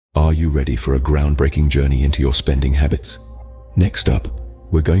Are you ready for a groundbreaking journey into your spending habits? Next up,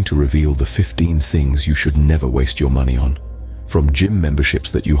 we're going to reveal the 15 things you should never waste your money on. From gym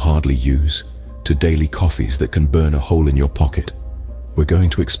memberships that you hardly use, to daily coffees that can burn a hole in your pocket. We're going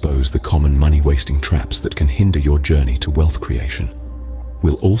to expose the common money-wasting traps that can hinder your journey to wealth creation.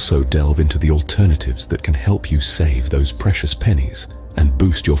 We'll also delve into the alternatives that can help you save those precious pennies and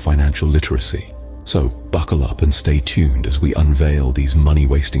boost your financial literacy. So, buckle up and stay tuned as we unveil these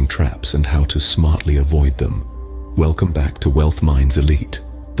money-wasting traps and how to smartly avoid them. Welcome back to Wealth Minds Elite,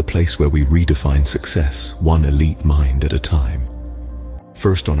 the place where we redefine success, one elite mind at a time.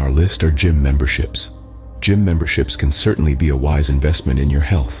 First on our list are gym memberships. Gym memberships can certainly be a wise investment in your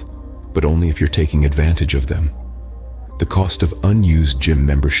health, but only if you're taking advantage of them. The cost of unused gym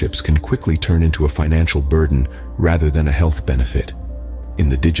memberships can quickly turn into a financial burden rather than a health benefit. In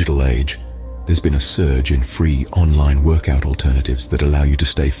the digital age, there's been a surge in free online workout alternatives that allow you to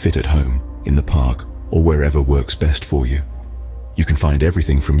stay fit at home, in the park, or wherever works best for you. You can find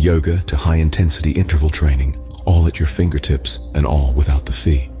everything from yoga to high-intensity interval training, all at your fingertips and all without the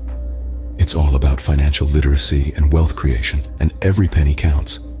fee. It's all about financial literacy and wealth creation, and every penny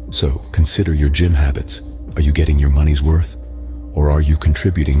counts. So consider your gym habits. Are you getting your money's worth? Or are you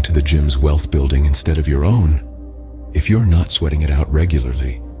contributing to the gym's wealth building instead of your own? If you're not sweating it out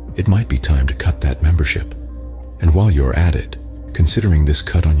regularly, it might be time to cut that membership. And while you're at it, considering this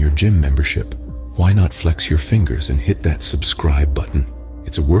cut on your gym membership, why not flex your fingers and hit that subscribe button?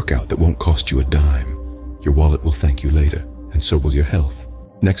 It's a workout that won't cost you a dime. Your wallet will thank you later, and so will your health.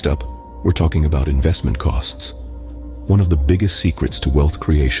 Next up, we're talking about investment costs. One of the biggest secrets to wealth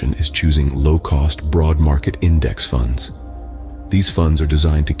creation is choosing low-cost, broad market index funds. These funds are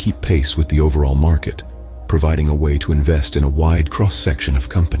designed to keep pace with the overall market, providing a way to invest in a wide cross-section of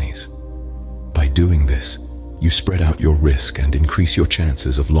companies. By doing this, you spread out your risk and increase your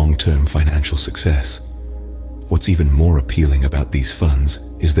chances of long-term financial success. What's even more appealing about these funds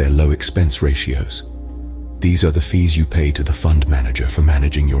is their low expense ratios. These are the fees you pay to the fund manager for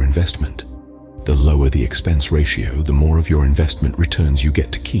managing your investment. The lower the expense ratio, the more of your investment returns you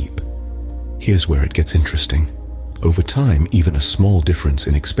get to keep. Here's where it gets interesting. Over time, even a small difference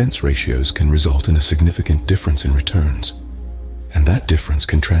in expense ratios can result in a significant difference in returns. And that difference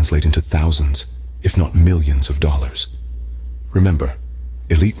can translate into thousands, if not millions of dollars. Remember,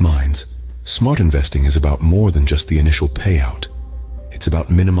 elite minds, smart investing is about more than just the initial payout. It's about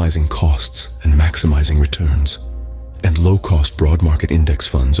minimizing costs and maximizing returns. And low-cost broad market index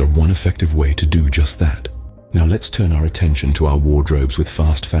funds are one effective way to do just that. Now let's turn our attention to our wardrobes with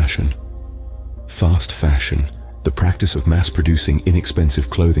fast fashion. Fast fashion, the practice of mass-producing inexpensive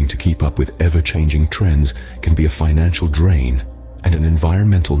clothing to keep up with ever-changing trends, can be a financial drain and an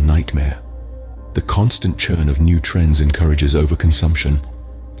environmental nightmare. The constant churn of new trends encourages overconsumption,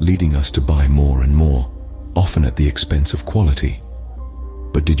 leading us to buy more and more, often at the expense of quality.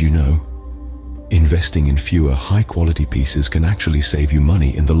 But did you know? Investing in fewer high-quality pieces can actually save you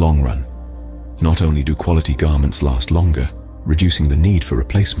money in the long run. Not only do quality garments last longer, reducing the need for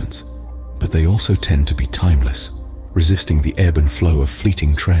replacements, but they also tend to be timeless, resisting the ebb and flow of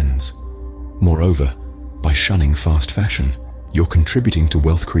fleeting trends. Moreover, by shunning fast fashion, you're contributing to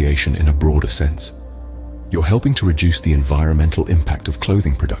wealth creation in a broader sense. You're helping to reduce the environmental impact of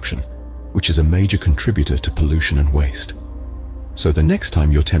clothing production, which is a major contributor to pollution and waste. So the next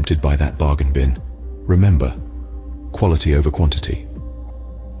time you're tempted by that bargain bin, remember, quality over quantity.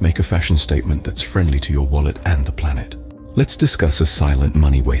 Make a fashion statement that's friendly to your wallet and the planet. Let's discuss a silent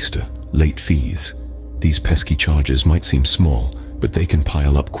money waster, late fees. These pesky charges might seem small, but they can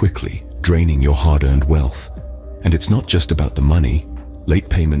pile up quickly, draining your hard-earned wealth. And it's not just about the money. Late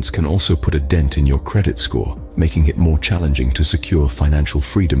payments can also put a dent in your credit score, making it more challenging to secure financial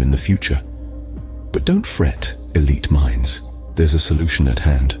freedom in the future. But don't fret, elite minds. There's a solution at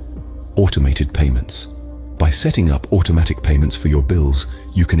hand: automated payments. By setting up automatic payments for your bills,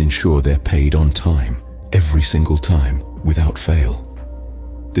 you can ensure they're paid on time, every single time, without fail.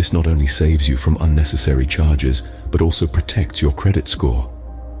 This not only saves you from unnecessary charges, but also protects your credit score.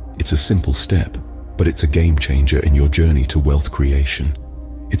 It's a simple step, but it's a game changer in your journey to wealth creation.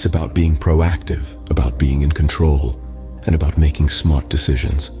 It's about being proactive, about being in control, and about making smart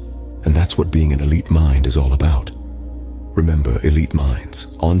decisions. And that's what being an elite mind is all about. Remember, elite minds,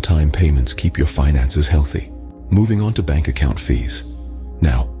 on-time payments keep your finances healthy. Moving on to bank account fees.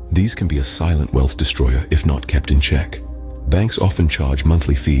 Now, these can be a silent wealth destroyer if not kept in check. Banks often charge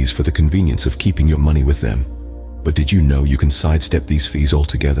monthly fees for the convenience of keeping your money with them. But did you know you can sidestep these fees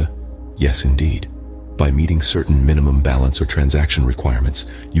altogether? Yes, indeed. By meeting certain minimum balance or transaction requirements,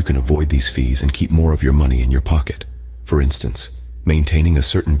 you can avoid these fees and keep more of your money in your pocket. For instance, Maintaining a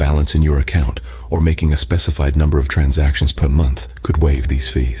certain balance in your account or making a specified number of transactions per month could waive these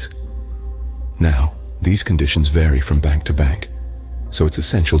fees. Now, these conditions vary from bank to bank, so it's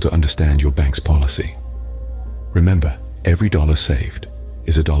essential to understand your bank's policy. Remember, every dollar saved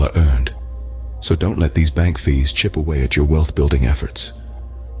is a dollar earned, so don't let these bank fees chip away at your wealth-building efforts.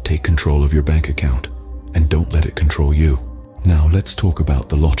 Take control of your bank account, and don't let it control you. Now let's talk about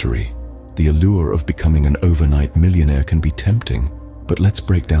the lottery. The allure of becoming an overnight millionaire can be tempting, but let's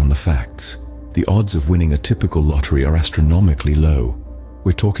break down the facts. The odds of winning a typical lottery are astronomically low.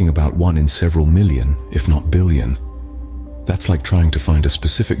 We're talking about 1 in several million, if not billion. That's like trying to find a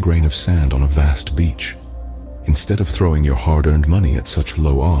specific grain of sand on a vast beach. Instead of throwing your hard-earned money at such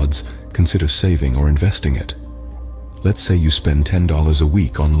low odds, consider saving or investing it. Let's say you spend $10 a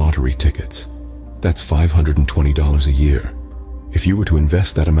week on lottery tickets. That's $520 a year. If you were to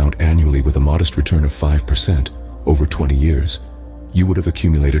invest that amount annually with a modest return of 5% over 20 years, you would have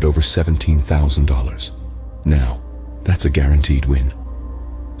accumulated over $17,000. Now, that's a guaranteed win.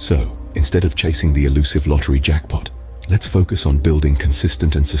 So, instead of chasing the elusive lottery jackpot, let's focus on building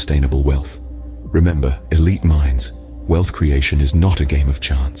consistent and sustainable wealth. Remember, elite minds, wealth creation is not a game of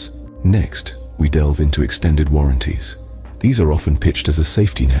chance. Next, we delve into extended warranties. These are often pitched as a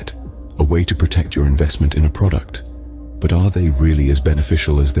safety net, a way to protect your investment in a product. But are they really as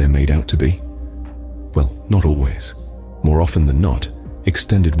beneficial as they're made out to be? Well, not always. More often than not,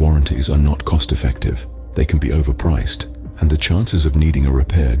 extended warranties are not cost-effective. They can be overpriced, and the chances of needing a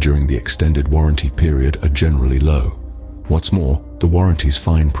repair during the extended warranty period are generally low. What's more, the warranty's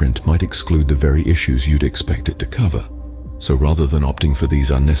fine print might exclude the very issues you'd expect it to cover. So rather than opting for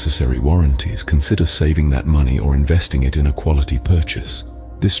these unnecessary warranties, consider saving that money or investing it in a quality purchase.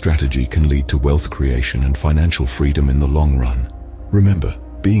 This strategy can lead to wealth creation and financial freedom in the long run. Remember,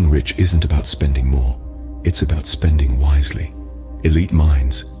 being rich isn't about spending more. It's about spending wisely. Elite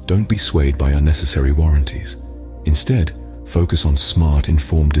minds, don't be swayed by unnecessary warranties. Instead, focus on smart,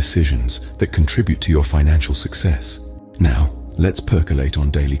 informed decisions that contribute to your financial success. Now, let's percolate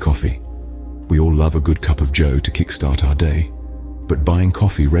on daily coffee. We all love a good cup of joe to kickstart our day, but buying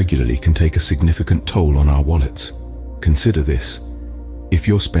coffee regularly can take a significant toll on our wallets. Consider this. If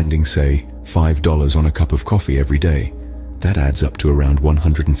you're spending, say, $5 on a cup of coffee every day, that adds up to around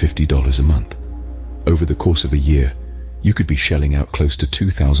 $150 a month. Over the course of a year, you could be shelling out close to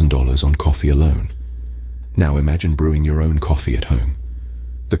 $2,000 on coffee alone. Now imagine brewing your own coffee at home.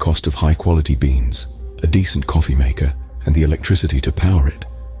 The cost of high-quality beans, a decent coffee maker, and the electricity to power it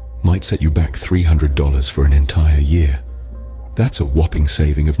might set you back $300 for an entire year. That's a whopping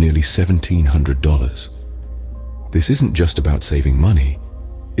saving of nearly $1,700. This isn't just about saving money,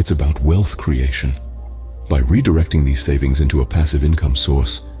 it's about wealth creation. By redirecting these savings into a passive income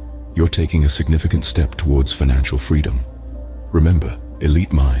source, you're taking a significant step towards financial freedom. Remember,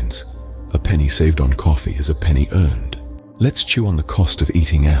 elite minds, a penny saved on coffee is a penny earned. Let's chew on the cost of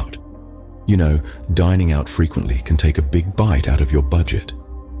eating out. You know, dining out frequently can take a big bite out of your budget.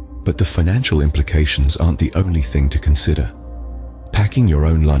 But the financial implications aren't the only thing to consider. Packing your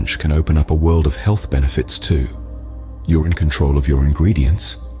own lunch can open up a world of health benefits too. You're in control of your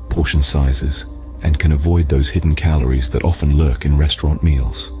ingredients, portion sizes, and can avoid those hidden calories that often lurk in restaurant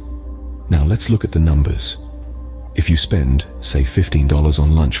meals. Now let's look at the numbers. If you spend, say, $15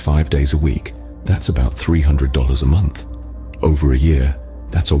 on lunch 5 days a week, that's about $300 a month. Over a year,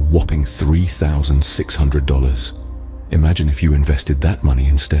 that's a whopping $3,600. Imagine if you invested that money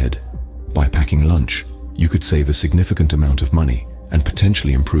instead. By packing lunch, you could save a significant amount of money and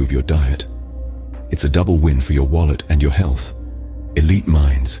potentially improve your diet. It's a double win for your wallet and your health. Elite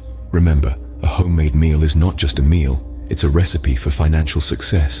minds, remember, a homemade meal is not just a meal, it's a recipe for financial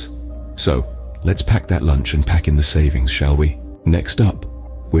success. So, let's pack that lunch and pack in the savings, shall we? Next up,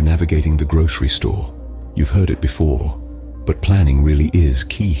 we're navigating the grocery store. You've heard it before, but planning really is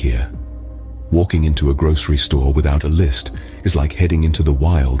key here. Walking into a grocery store without a list is like heading into the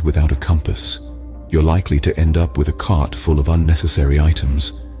wild without a compass. You're likely to end up with a cart full of unnecessary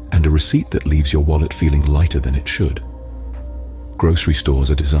items and a receipt that leaves your wallet feeling lighter than it should. Grocery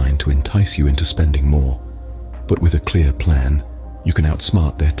stores are designed to entice you into spending more, but with a clear plan, you can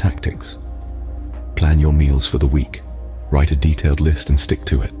outsmart their tactics. Plan your meals for the week, write a detailed list and stick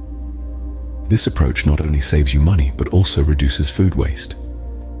to it. This approach not only saves you money, but also reduces food waste.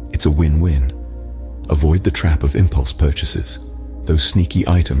 It's a win-win. Avoid the trap of impulse purchases, those sneaky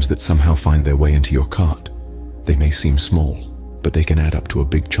items that somehow find their way into your cart. They may seem small, but they can add up to a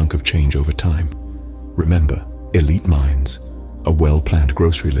big chunk of change over time. Remember, elite minds, a well-planned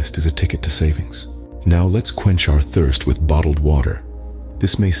grocery list is a ticket to savings. Now let's quench our thirst with bottled water.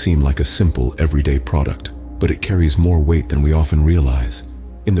 This may seem like a simple, everyday product, but it carries more weight than we often realize.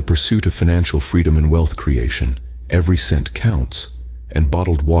 In the pursuit of financial freedom and wealth creation, every cent counts, and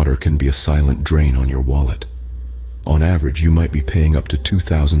bottled water can be a silent drain on your wallet. On average, you might be paying up to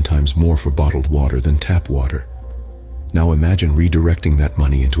 2,000 times more for bottled water than tap water. Now imagine redirecting that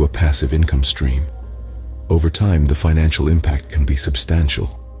money into a passive income stream. Over time, the financial impact can be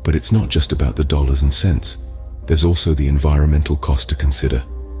substantial, but it's not just about the dollars and cents. There's also the environmental cost to consider.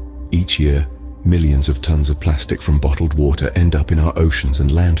 Each year, millions of tons of plastic from bottled water end up in our oceans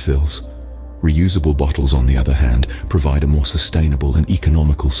and landfills. Reusable bottles, on the other hand, provide a more sustainable and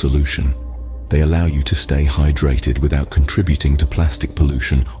economical solution. They allow you to stay hydrated without contributing to plastic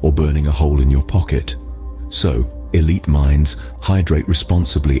pollution or burning a hole in your pocket. So, elite minds hydrate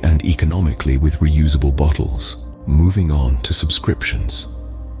responsibly and economically with reusable bottles. Moving on to subscriptions.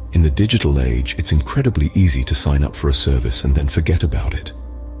 In the digital age, it's incredibly easy to sign up for a service and then forget about it.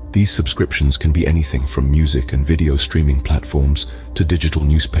 These subscriptions can be anything from music and video streaming platforms to digital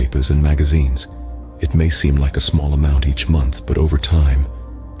newspapers and magazines. It may seem like a small amount each month, but over time,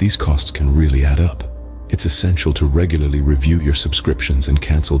 these costs can really add up. It's essential to regularly review your subscriptions and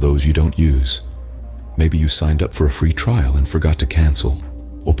cancel those you don't use. Maybe you signed up for a free trial and forgot to cancel,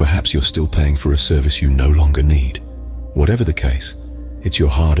 or perhaps you're still paying for a service you no longer need. Whatever the case, it's your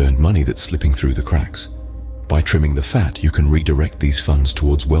hard-earned money that's slipping through the cracks. By trimming the fat, you can redirect these funds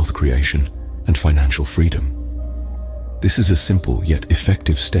towards wealth creation and financial freedom. This is a simple yet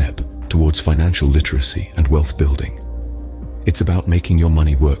effective step towards financial literacy and wealth building. It's about making your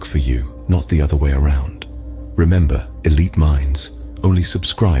money work for you, not the other way around. Remember, elite minds only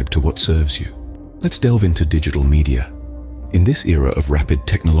subscribe to what serves you. Let's delve into digital media. In this era of rapid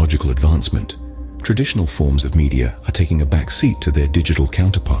technological advancement, traditional forms of media are taking a back seat to their digital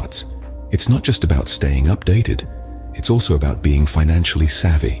counterparts. It's not just about staying updated, it's also about being financially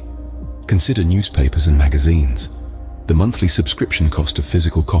savvy. Consider newspapers and magazines. The monthly subscription cost of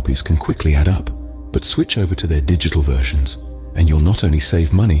physical copies can quickly add up, but switch over to their digital versions, and you'll not only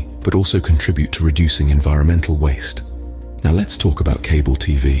save money, but also contribute to reducing environmental waste. Now let's talk about cable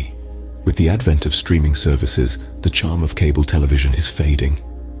TV. With the advent of streaming services, the charm of cable television is fading.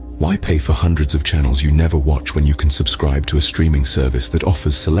 Why pay for hundreds of channels you never watch when you can subscribe to a streaming service that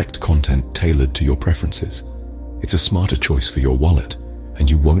offers select content tailored to your preferences? It's a smarter choice for your wallet, and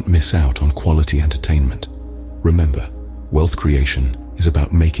you won't miss out on quality entertainment. Remember, wealth creation is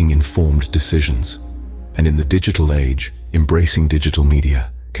about making informed decisions. And in the digital age, embracing digital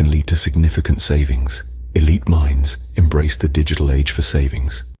media can lead to significant savings. Elite minds embrace the digital age for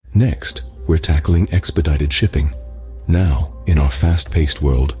savings. Next, we're tackling expedited shipping. Now, in our fast-paced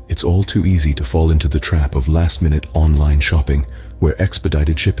world, it's all too easy to fall into the trap of last-minute online shopping, where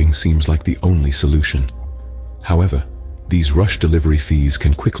expedited shipping seems like the only solution. However, these rush delivery fees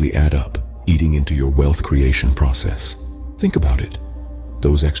can quickly add up, eating into your wealth creation process. Think about it.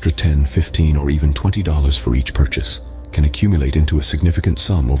 Those extra $10, $15, or even $20 for each purchase can accumulate into a significant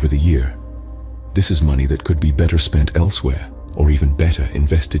sum over the year. This is money that could be better spent elsewhere, or even better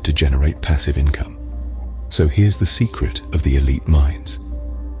invested to generate passive income. So here's the secret of the elite minds.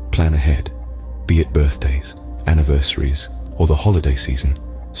 Plan ahead. Be it birthdays, anniversaries, or the holiday season,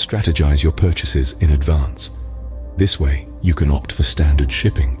 strategize your purchases in advance. This way, you can opt for standard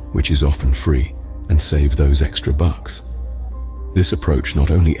shipping, which is often free, and save those extra bucks. This approach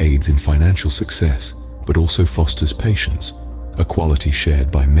not only aids in financial success, but also fosters patience, a quality shared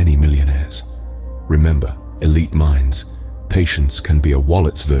by many millionaires. Remember, elite minds, patience can be a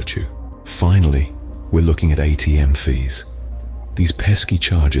wallet's virtue. Finally, we're looking at ATM fees. These pesky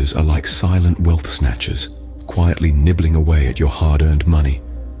charges are like silent wealth snatchers, quietly nibbling away at your hard-earned money.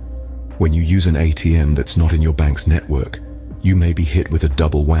 When you use an ATM that's not in your bank's network, you may be hit with a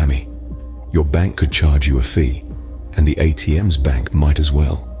double whammy. Your bank could charge you a fee, and the ATM's bank might as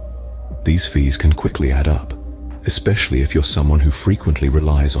well. These fees can quickly add up, especially if you're someone who frequently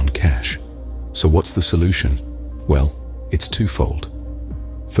relies on cash. So what's the solution? Well, it's twofold.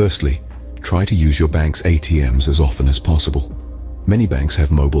 Firstly, try to use your bank's ATMs as often as possible. Many banks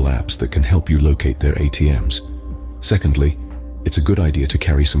have mobile apps that can help you locate their ATMs. Secondly, it's a good idea to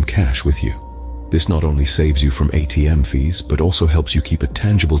carry some cash with you. This not only saves you from ATM fees, but also helps you keep a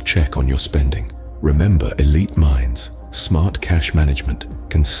tangible check on your spending. Remember, elite minds, smart cash management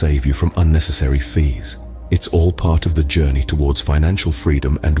can save you from unnecessary fees. It's all part of the journey towards financial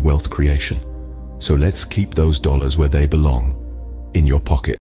freedom and wealth creation. So let's keep those dollars where they belong, in your pocket.